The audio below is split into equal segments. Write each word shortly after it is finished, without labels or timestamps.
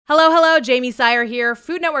Hello, Jamie Sire here.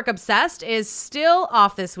 Food Network Obsessed is still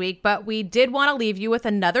off this week, but we did want to leave you with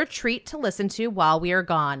another treat to listen to while we are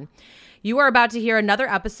gone. You are about to hear another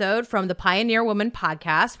episode from the Pioneer Woman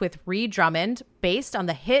podcast with Ree Drummond, based on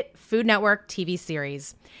the hit Food Network TV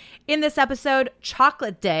series. In this episode,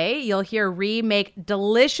 Chocolate Day, you'll hear Ree make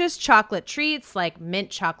delicious chocolate treats like mint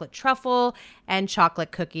chocolate truffle and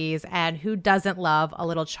chocolate cookies. And who doesn't love a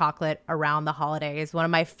little chocolate around the holidays? One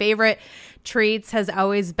of my favorite treats has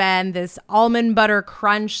always been this almond butter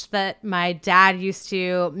crunch that my dad used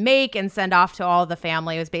to make and send off to all the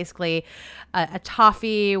family. It was basically a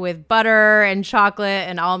toffee with butter and chocolate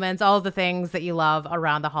and almonds, all of the things that you love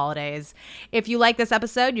around the holidays. If you like this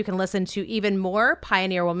episode, you can listen to even more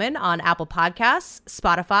Pioneer Woman on Apple Podcasts,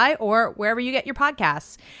 Spotify, or wherever you get your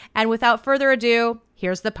podcasts. And without further ado,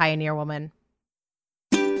 here's the Pioneer Woman.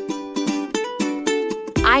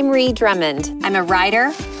 I'm Ree Drummond. I'm a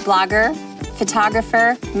writer, blogger,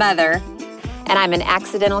 photographer, mother, and I'm an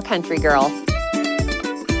accidental country girl.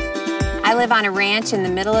 I live on a ranch in the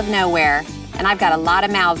middle of nowhere, and I've got a lot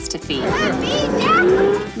of mouths to feed.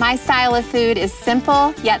 My style of food is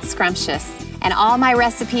simple yet scrumptious, and all my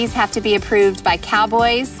recipes have to be approved by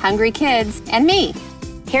cowboys, hungry kids, and me.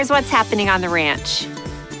 Here's what's happening on the ranch.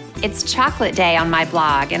 It's Chocolate Day on my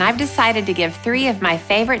blog, and I've decided to give 3 of my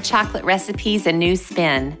favorite chocolate recipes a new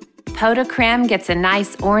spin. Pot de creme gets a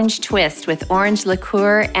nice orange twist with orange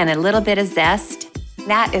liqueur and a little bit of zest.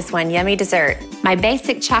 That is one yummy dessert. My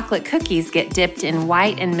basic chocolate cookies get dipped in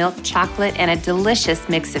white and milk chocolate and a delicious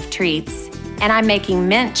mix of treats. And I'm making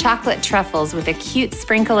mint chocolate truffles with a cute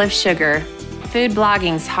sprinkle of sugar. Food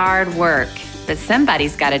blogging's hard work, but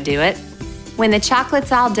somebody's got to do it. When the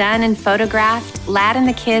chocolate's all done and photographed, Lad and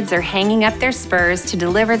the kids are hanging up their spurs to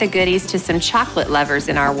deliver the goodies to some chocolate lovers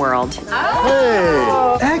in our world.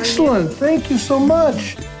 Hey, excellent. Thank you so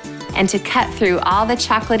much. And to cut through all the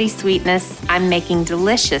chocolatey sweetness, I'm making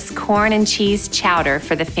delicious corn and cheese chowder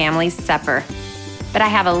for the family's supper. But I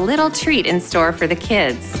have a little treat in store for the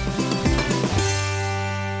kids.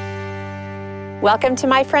 Welcome to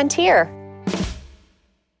my frontier.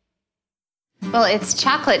 Well, it's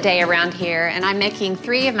Chocolate Day around here, and I'm making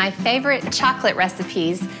 3 of my favorite chocolate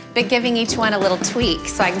recipes, but giving each one a little tweak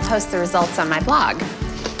so I can post the results on my blog.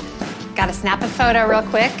 Gotta snap a photo real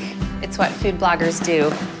quick. It's what food bloggers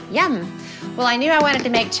do. Yum. Well, I knew I wanted to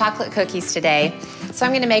make chocolate cookies today, so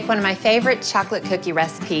I'm gonna make one of my favorite chocolate cookie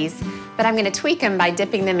recipes, but I'm gonna tweak them by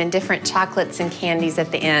dipping them in different chocolates and candies at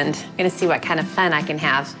the end. I'm gonna see what kind of fun I can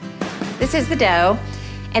have. This is the dough,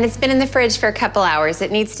 and it's been in the fridge for a couple hours. It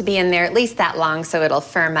needs to be in there at least that long so it'll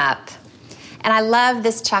firm up. And I love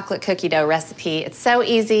this chocolate cookie dough recipe. It's so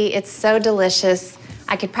easy, it's so delicious.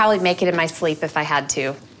 I could probably make it in my sleep if I had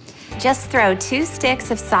to. Just throw 2 sticks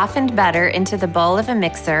of softened butter into the bowl of a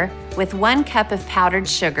mixer with 1 cup of powdered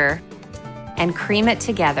sugar and cream it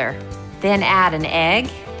together. Then add an egg,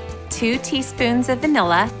 2 teaspoons of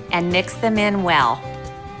vanilla, and mix them in well.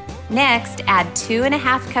 Next, add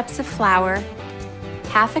 2½ cups of flour,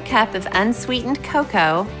 ½ a cup of unsweetened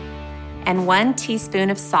cocoa, and 1 teaspoon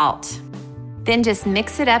of salt. Then just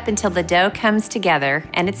mix it up until the dough comes together,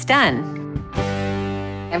 and it's done.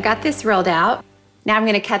 I've got this rolled out. Now I'm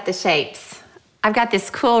going to cut the shapes. I've got this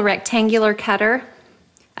cool rectangular cutter.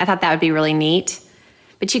 I thought that would be really neat,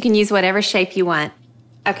 but you can use whatever shape you want.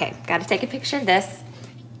 Okay, got to take a picture of this.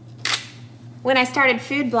 When I started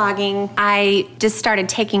food blogging, I just started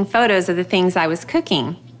taking photos of the things I was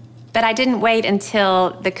cooking. But I didn't wait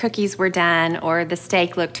until the cookies were done or the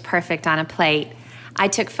steak looked perfect on a plate. I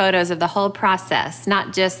took photos of the whole process,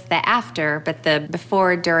 not just the after, but the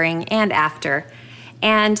before, during, and after.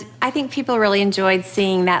 And I think people really enjoyed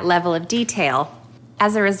seeing that level of detail.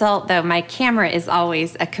 As a result, though, my camera is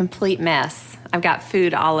always a complete mess. I've got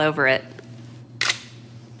food all over it.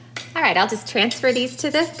 All right, I'll just transfer these to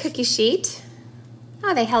the cookie sheet.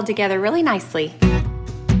 Oh, they held together really nicely.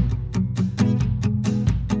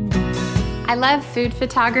 I love food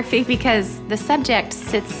photography because the subject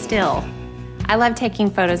sits still. I love taking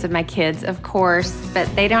photos of my kids, of course,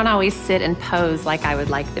 but they don't always sit and pose like I would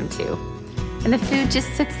like them to. And the food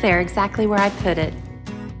just sits there exactly where I put it.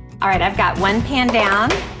 All right, I've got 1 pan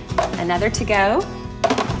down, another to go.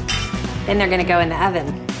 Then they're gonna go in the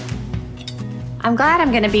oven. I'm glad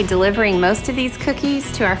I'm gonna be delivering most of these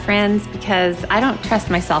cookies to our friends because I don't trust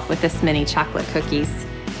myself with this many chocolate cookies.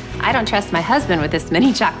 I don't trust my husband with this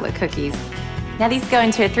many chocolate cookies. Now these go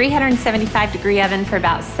into a 375-degree oven for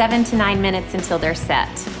about 7 to 9 minutes until they're set.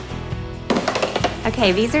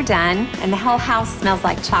 Okay, these are done, and the whole house smells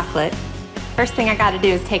like chocolate. First thing I gotta do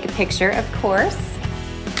is take a picture, of course.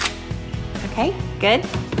 Okay, good.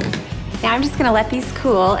 Now I'm just gonna let these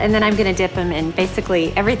cool, and then I'm gonna dip them in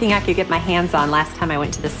basically everything I could get my hands on last time I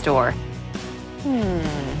went to the store.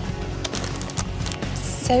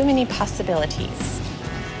 So many possibilities.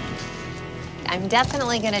 I'm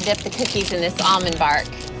definitely gonna dip the cookies in this almond bark.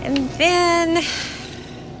 And then,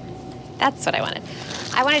 that's what I wanted.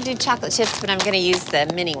 I want to do chocolate chips, but I'm gonna use the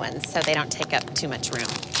mini ones so they don't take up too much room.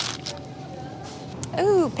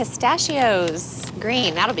 Ooh, pistachios.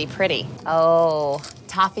 Green, that'll be pretty. Oh,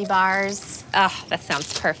 toffee bars. Oh, that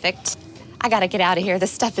sounds perfect. I gotta get out of here.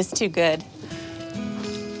 This stuff is too good.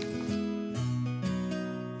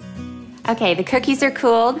 Okay, the cookies are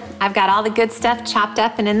cooled. I've got all the good stuff chopped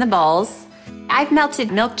up and in the bowls. I've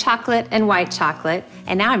melted milk chocolate and white chocolate,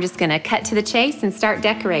 and now I'm just gonna cut to the chase and start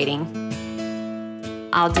decorating.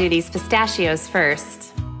 I'll do these pistachios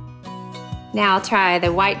first. Now I'll try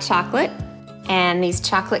the white chocolate and these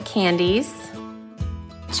chocolate candies,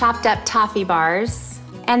 chopped up toffee bars,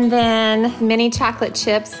 and then mini chocolate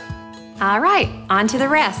chips. All right, on to the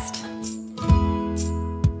rest.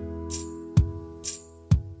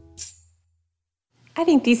 I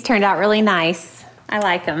think these turned out really nice. I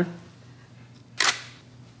like them.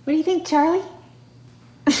 What do you think, Charlie?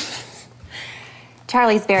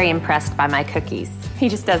 Charlie's very impressed by my cookies. He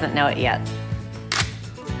just doesn't know it yet.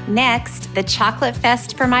 Next, the chocolate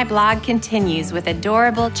fest for my blog continues with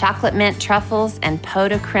adorable chocolate mint truffles and pot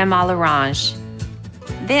de creme à l'orange.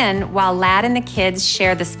 Then, while Lad and the kids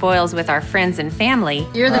share the spoils with our friends and family,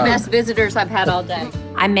 You're the best visitors I've had all day.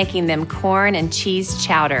 I'm making them corn and cheese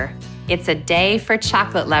chowder. It's a day for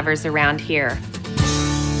chocolate lovers around here.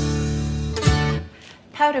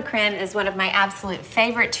 Pot de creme is one of my absolute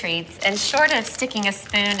favorite treats, and short of sticking a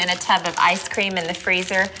spoon in a tub of ice cream in the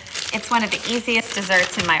freezer, it's one of the easiest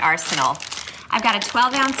desserts in my arsenal. I've got a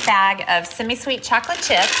 12-ounce bag of semi-sweet chocolate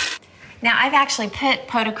chips. Now, I've actually put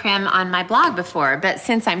pot de creme on my blog before, but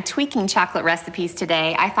since I'm tweaking chocolate recipes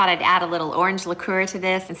today, I thought I'd add a little orange liqueur to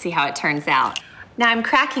this and see how it turns out. Now, I'm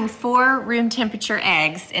cracking 4 room temperature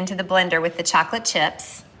eggs into the blender with the chocolate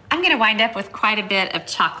chips. I'm gonna wind up with quite a bit of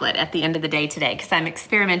chocolate at the end of the day today because I'm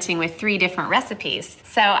experimenting with 3 different recipes.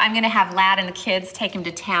 So I'm gonna have Lad and the kids take them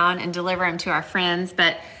to town and deliver them to our friends,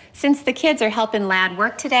 but since the kids are helping Lad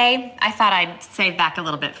work today, I thought I'd save back a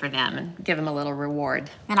little bit for them and give them a little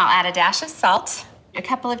reward. Then I'll add a dash of salt, a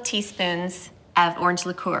couple of teaspoons of orange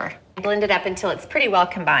liqueur. Blend it up until it's pretty well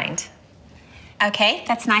combined. Okay,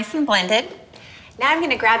 that's nice and blended. Now I'm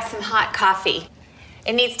gonna grab some hot coffee.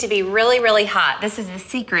 It needs to be really, really hot. This is the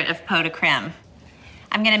secret of pot de creme.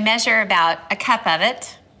 I'm gonna measure about a cup of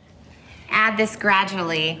it. Add this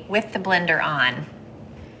gradually with the blender on.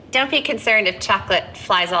 Don't be concerned if chocolate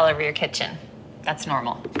flies all over your kitchen. That's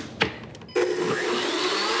normal.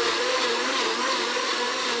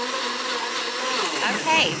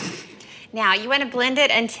 Okay. Now, you want to blend it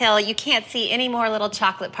until you can't see any more little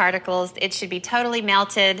chocolate particles. It should be totally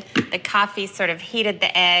melted. The coffee sort of heated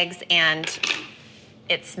the eggs, and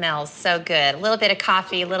it smells so good. A little bit of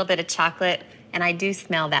coffee, a little bit of chocolate, and I do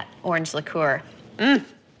smell that orange liqueur.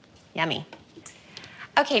 Yummy.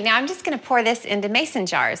 Okay, now I'm just gonna pour this into mason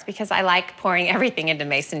jars because I like pouring everything into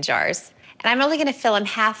mason jars. And I'm only gonna fill them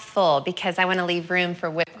half full because I wanna leave room for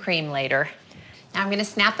whipped cream later. Now I'm gonna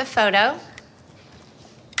snap a photo.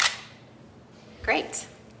 Great.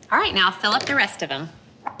 All right, now I'll fill up the rest of them.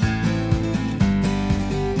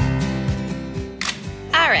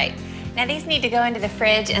 All right. Now these need to go into the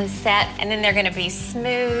fridge and set, and then they're gonna be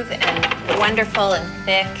smooth and wonderful and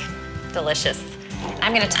thick, delicious.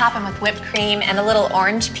 I'm gonna top them with whipped cream and a little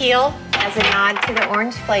orange peel as a nod to the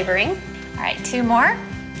orange flavoring. All right, 2 more.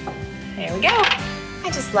 There we go. I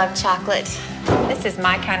just love chocolate. This is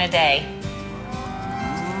my kind of day.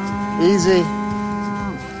 Easy.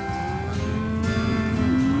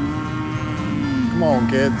 Come on,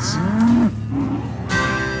 kids.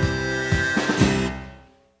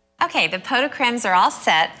 Okay, the pot de cremes are all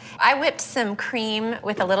set. I whipped some cream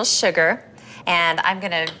with a little sugar, and I'm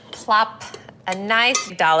gonna plop a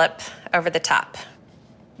nice dollop over the top.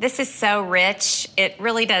 This is so rich, it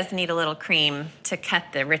really does need a little cream to cut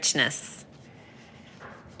the richness.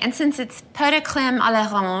 And since it's pot de creme à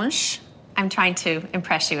l'orange, I'm trying to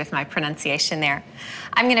impress you with my pronunciation there.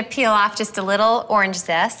 I'm gonna peel off just a little orange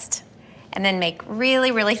zest and then make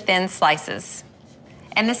really, really thin slices.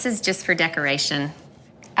 And this is just for decoration.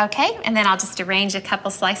 Okay, and then I'll just arrange a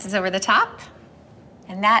couple slices over the top.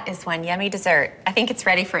 And that is one yummy dessert. I think it's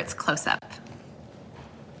ready for its close-up.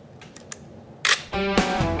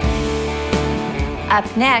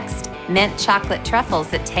 Up next, mint chocolate truffles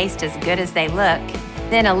that taste as good as they look.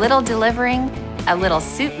 Then a little delivering, a little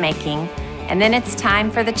soup making, and then it's time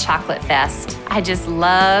for the chocolate fest. I just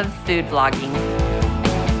love food blogging.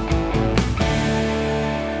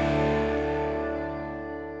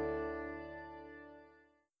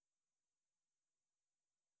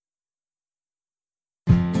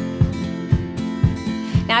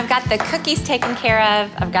 Now I've got the cookies taken care of,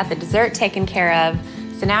 I've got the dessert taken care of,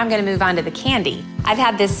 so now I'm gonna move on to the candy. I've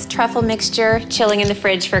had this truffle mixture chilling in the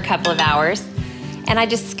fridge for a couple of hours, and I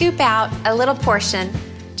just scoop out a little portion,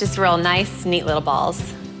 just roll nice, neat little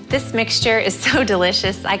balls. This mixture is so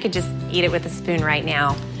delicious, I could just eat it with a spoon right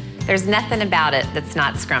now. There's nothing about it that's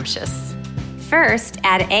not scrumptious. First,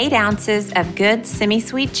 add 8 ounces of good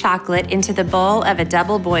semi-sweet chocolate into the bowl of a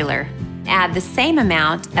double boiler. Add the same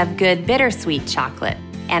amount of good bittersweet chocolate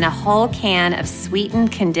and a whole can of sweetened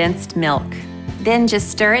condensed milk. Then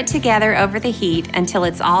just stir it together over the heat until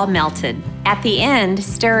it's all melted. At the end,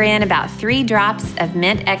 stir in about 3 drops of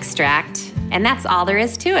mint extract, and that's all there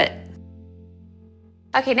is to it.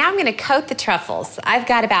 Okay, now I'm gonna coat the truffles. I've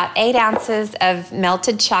got about 8 ounces of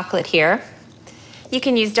melted chocolate here. You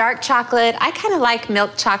can use dark chocolate. I kind of like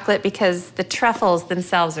milk chocolate because the truffles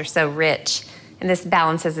themselves are so rich, and this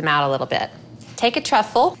balances them out a little bit. Take a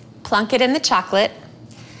truffle, plunk it in the chocolate,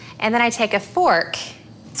 and then I take a fork,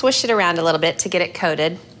 swish it around a little bit to get it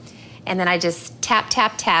coated, and then I just tap,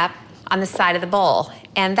 tap, tap on the side of the bowl.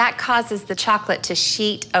 And that causes the chocolate to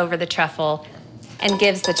sheet over the truffle and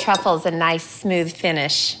gives the truffles a nice smooth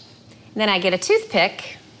finish. And then I get a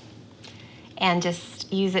toothpick and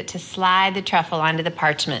just use it to slide the truffle onto the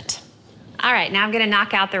parchment. All right, now I'm gonna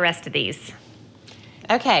knock out the rest of these.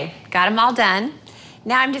 Okay, got them all done.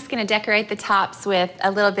 Now I'm just gonna decorate the tops with a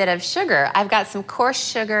little bit of sugar. I've got some coarse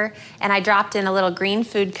sugar, and I dropped in a little green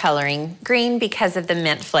food coloring. Green because of the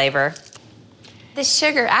mint flavor. This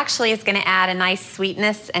sugar actually is gonna add a nice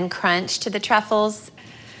sweetness and crunch to the truffles.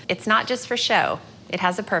 It's not just for show, it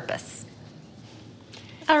has a purpose.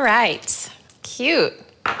 All right, cute.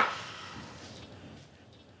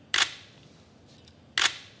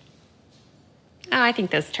 Oh, I think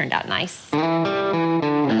those turned out nice.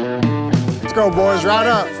 Let's go, boys, right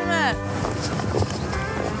up.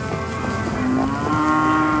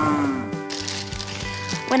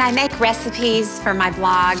 When I make recipes for my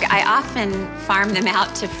blog, I often farm them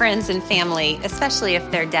out to friends and family, especially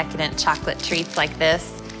if they're decadent chocolate treats like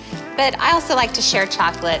this. But I also like to share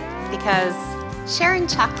chocolate because sharing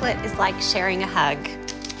chocolate is like sharing a hug.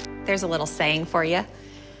 There's a little saying for you.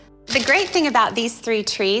 The great thing about these 3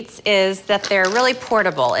 treats is that they're really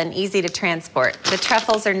portable and easy to transport. The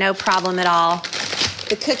truffles are no problem at all.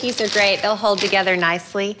 The cookies are great, they'll hold together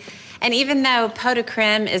nicely. And even though pot de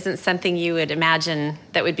creme isn't something you would imagine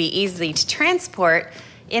that would be easy to transport,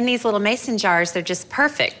 in these little mason jars, they're just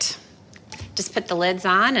perfect. Just put the lids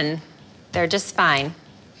on and they're just fine.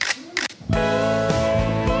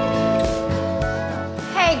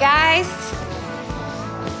 Hey guys,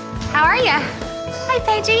 how are ya? Hi,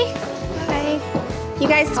 Paigey. Hi. You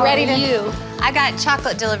guys ready to? I got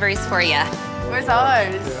chocolate deliveries for you. Where's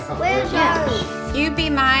ours? Where's yours? You be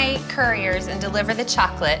my couriers and deliver the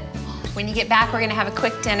chocolate. When you get back, we're gonna have a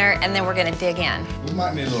quick dinner and then we're gonna dig in. We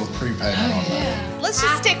might need a little prepayment on that. Let's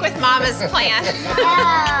just stick with Mama's plan.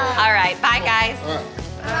 All right, bye guys.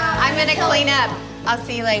 I'm gonna clean up. I'll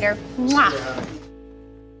see you later. Mwah.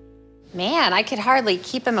 Man, I could hardly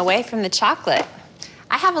keep him away from the chocolate.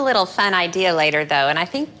 I have a little fun idea later, though, and I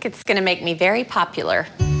think it's going to make me very popular.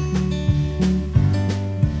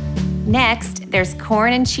 Next, there's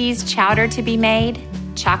corn and cheese chowder to be made,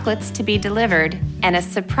 chocolates to be delivered, and a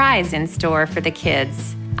surprise in store for the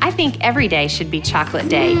kids. I think every day should be chocolate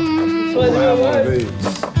day. We'll have one of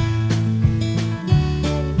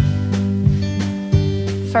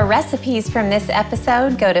these. For recipes from this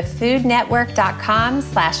episode, go to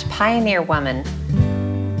foodnetwork.com/pioneerwoman.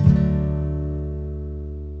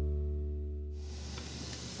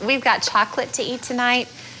 We've got chocolate to eat tonight,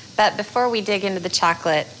 but before we dig into the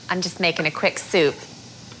chocolate, I'm just making a quick soup.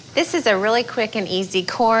 This is a really quick and easy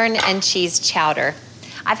corn and cheese chowder.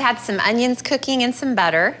 I've had some onions cooking and some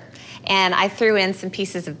butter, and I threw in some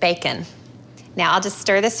pieces of bacon. Now I'll just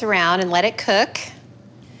stir this around and let it cook.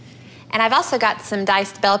 And I've also got some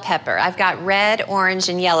diced bell pepper. I've got red, orange,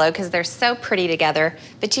 and yellow because they're so pretty together,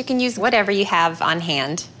 but you can use whatever you have on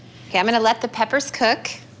hand. Okay, I'm gonna let the peppers cook.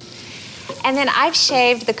 And then I've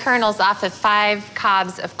shaved the kernels off of 5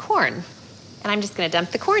 cobs of corn. And I'm just gonna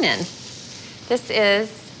dump the corn in. This is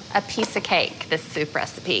a piece of cake, this soup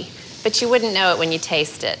recipe. But you wouldn't know it when you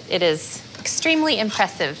taste it. It is extremely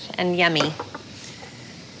impressive and yummy.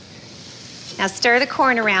 Now stir the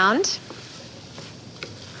corn around.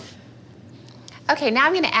 Okay, now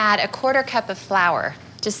I'm gonna add a 1/4 cup of flour.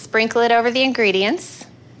 Just sprinkle it over the ingredients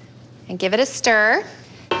and give it a stir.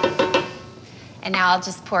 And now I'll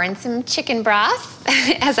just pour in some chicken broth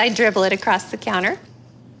as I dribble it across the counter.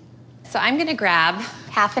 So I'm gonna grab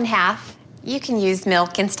half and half. You can use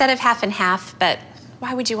milk instead of half and half, but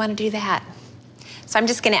why would you wanna do that? So I'm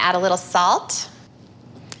just gonna add a little salt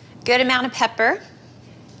good amount of pepper.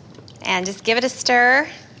 And just give it a stir.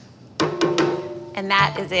 And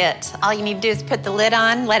that is it. All you need to do is put the lid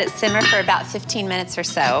on, let it simmer for about 15 minutes or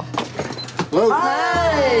so. Luke.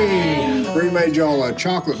 Hey! Bree made y'all a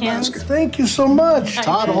chocolate basket. Thank you so much.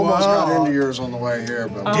 Todd almost got into yours on the way here,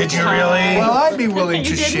 but Did you really? Well, I'd be willing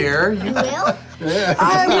to share. You will? yeah.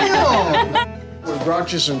 I will. We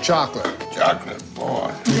brought you some chocolate. Chocolate,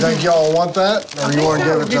 boy. You think y'all want that, or you want to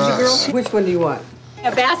give it to us? Which one do you want?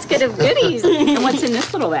 A basket of goodies. And what's in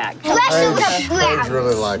this little bag? Paige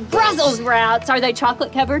really like those. Brussels sprouts. Are they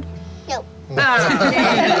chocolate covered? No.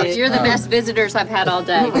 You're the best visitors I've had all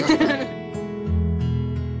day.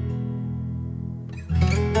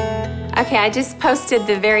 Okay, I just posted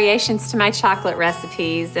the variations to my chocolate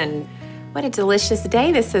recipes, and what a delicious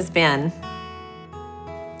day this has been.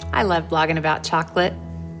 I love blogging about chocolate.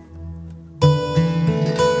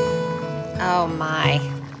 Oh my.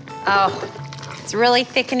 Oh, it's really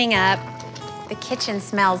thickening up. The kitchen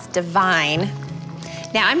smells divine.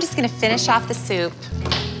 Now I'm just gonna finish off the soup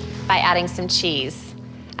by adding some cheese.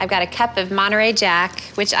 I've got a cup of Monterey Jack,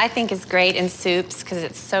 which I think is great in soups because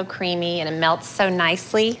it's so creamy and it melts so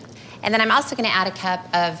nicely. And then I'm also gonna add a cup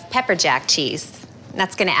of pepper jack cheese.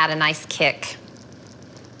 That's gonna add a nice kick.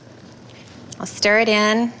 I'll stir it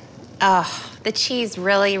in. Oh, the cheese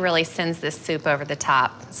really, really sends this soup over the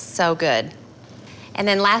top. So good. And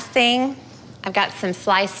then last thing, I've got some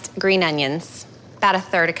sliced green onions, about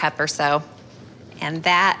 1/3 cup or so. And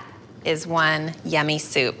that is one yummy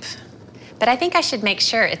soup. But I think I should make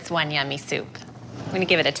sure it's one yummy soup. I'm gonna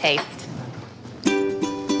give it a taste.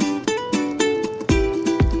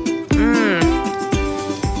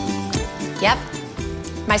 Yep,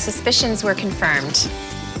 my suspicions were confirmed.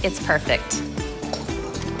 It's perfect.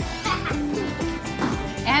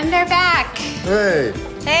 And they're back. Hey,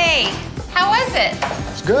 Hey, how was it?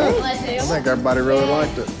 it's good. I think everybody really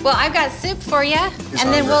liked it. Well, I've got soup for you, and then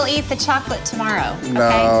hungry. we'll eat the chocolate tomorrow. Okay?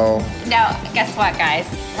 No. No, guess what, guys?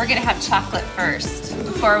 We're gonna have chocolate first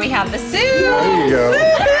before we have the soup. There you go.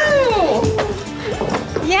 Woo-hoo!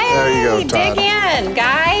 Yay! There you go, Todd. Dig in,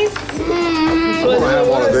 guys. I'm gonna have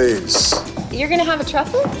one of these. You're gonna have a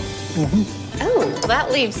truffle? Mm-hmm. Oh, well,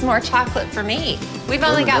 that leaves more chocolate for me. We've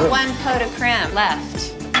only got good. one pot of creme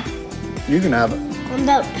left. You can have it. I'm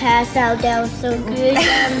about to pass out. That was so good.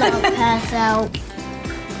 I'm about to pass out.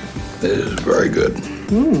 It is very good.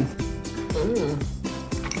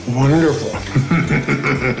 Wonderful.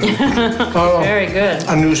 Oh, Very good.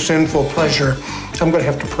 a new sinful pleasure. I'm going to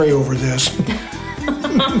have to pray over this.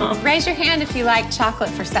 Raise your hand if you like chocolate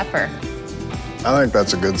for supper. I think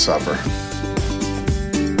that's a good supper.